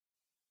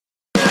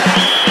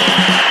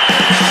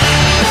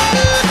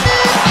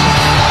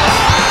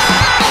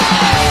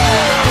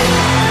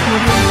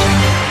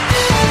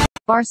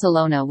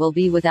Barcelona will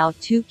be without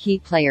two key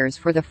players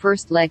for the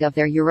first leg of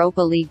their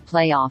Europa League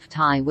playoff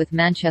tie with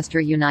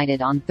Manchester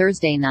United on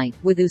Thursday night,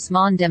 with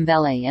Ousmane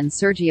Dembélé and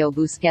Sergio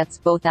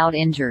Busquets both out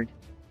injured.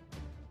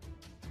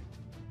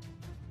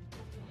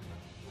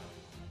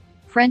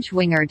 French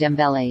winger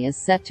Dembélé is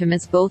set to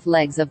miss both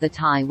legs of the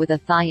tie with a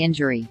thigh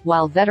injury,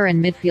 while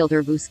veteran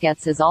midfielder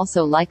Busquets is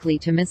also likely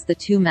to miss the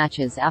two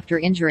matches after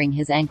injuring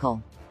his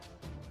ankle.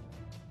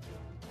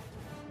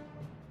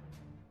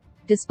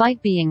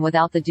 Despite being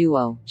without the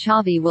duo,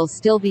 Xavi will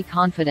still be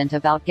confident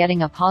about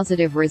getting a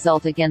positive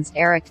result against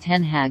Erik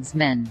ten Hag's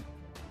men.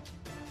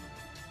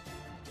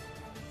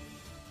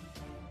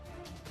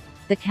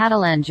 The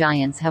Catalan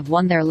Giants have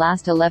won their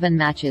last 11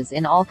 matches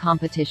in all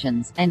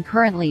competitions, and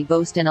currently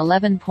boast an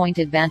 11-point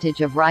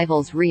advantage of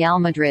rivals Real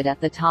Madrid at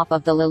the top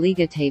of the La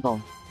Liga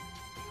table.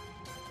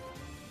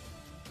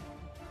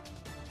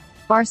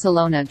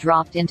 Barcelona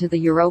dropped into the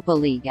Europa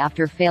League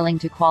after failing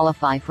to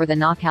qualify for the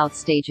knockout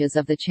stages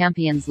of the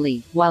Champions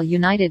League, while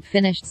United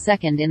finished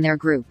second in their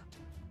group.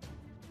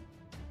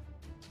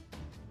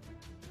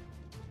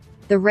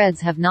 The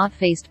Reds have not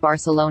faced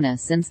Barcelona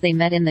since they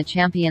met in the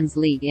Champions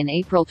League in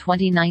April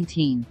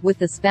 2019, with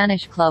the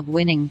Spanish club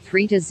winning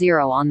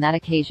 3-0 on that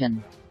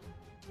occasion.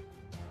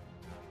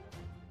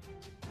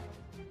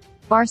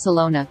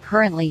 Barcelona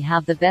currently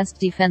have the best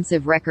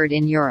defensive record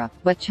in Europe,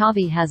 but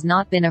Xavi has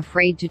not been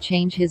afraid to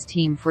change his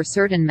team for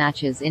certain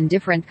matches in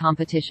different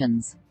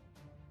competitions.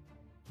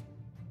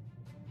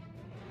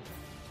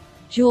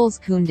 Jules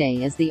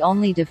Koundé is the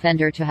only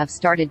defender to have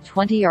started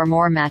 20 or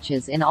more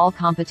matches in all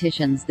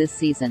competitions this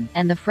season,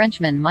 and the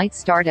Frenchman might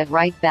start at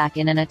right back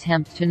in an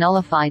attempt to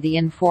nullify the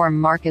in-form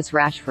Marcus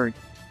Rashford.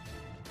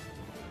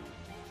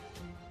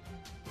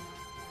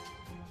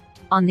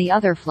 On the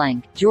other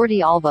flank,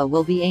 Jordi Alba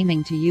will be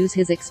aiming to use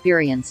his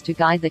experience to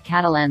guide the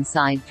Catalan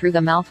side through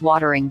the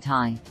mouth-watering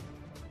tie.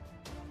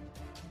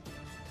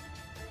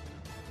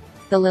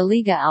 The La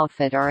Liga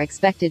outfit are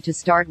expected to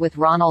start with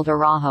Ronald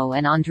Araujo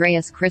and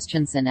Andreas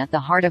Christensen at the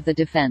heart of the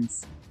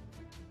defense.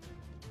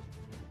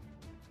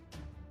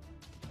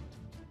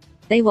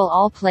 They will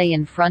all play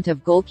in front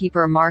of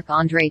goalkeeper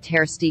Marc-André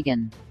ter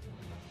Stegen.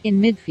 In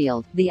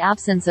midfield, the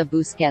absence of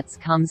Busquets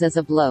comes as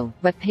a blow,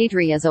 but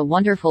Pedri is a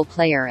wonderful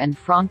player and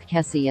Franck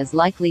Kessie is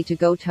likely to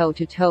go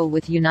toe-to-toe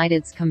with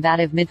United's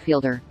combative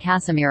midfielder,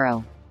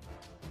 Casemiro.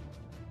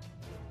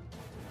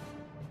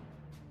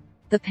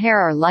 The pair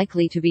are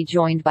likely to be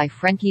joined by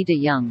Frenkie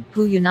de Jong,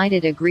 who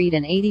United agreed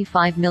an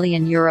 €85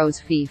 million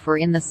fee for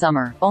in the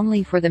summer,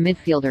 only for the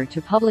midfielder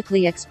to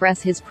publicly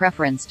express his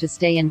preference to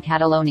stay in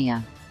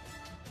Catalonia.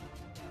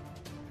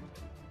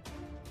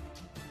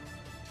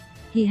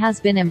 He has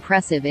been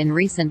impressive in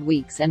recent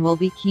weeks and will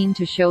be keen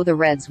to show the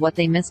Reds what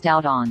they missed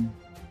out on.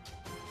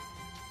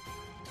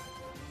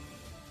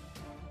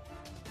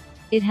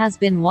 It has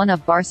been one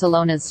of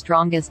Barcelona's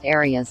strongest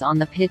areas on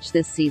the pitch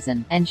this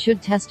season, and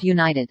should test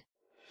United.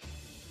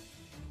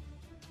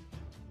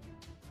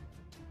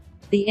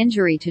 The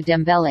injury to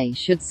Dembélé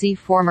should see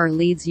former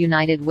Leeds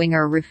United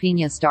winger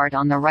Rafinha start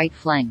on the right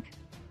flank.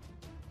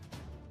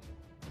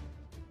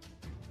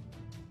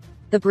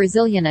 The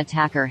Brazilian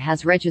attacker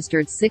has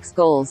registered 6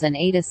 goals and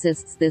 8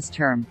 assists this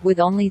term, with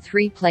only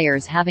 3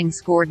 players having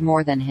scored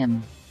more than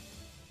him.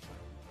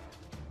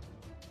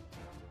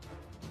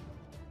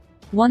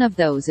 One of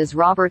those is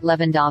Robert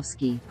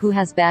Lewandowski, who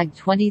has bagged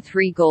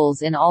 23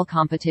 goals in all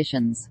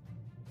competitions.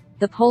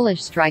 The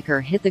Polish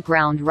striker hit the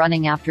ground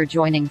running after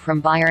joining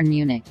from Bayern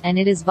Munich, and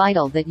it is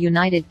vital that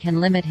United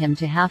can limit him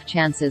to half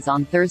chances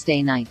on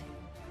Thursday night.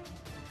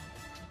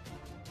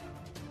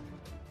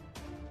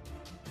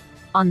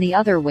 On the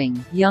other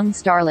wing, young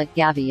starlet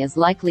Gavi is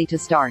likely to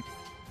start.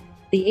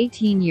 The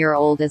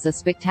 18-year-old is a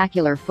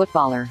spectacular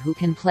footballer who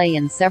can play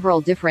in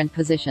several different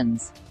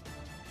positions.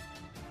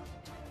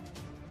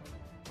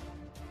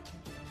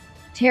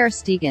 Ter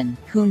Stegen,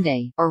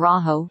 Koundé,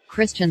 Araujo,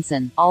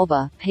 Christensen,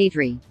 Alba,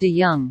 Pedri, de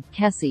Jong,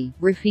 Kessie,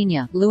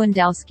 Rafinha,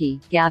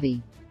 Lewandowski,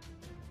 Gavi.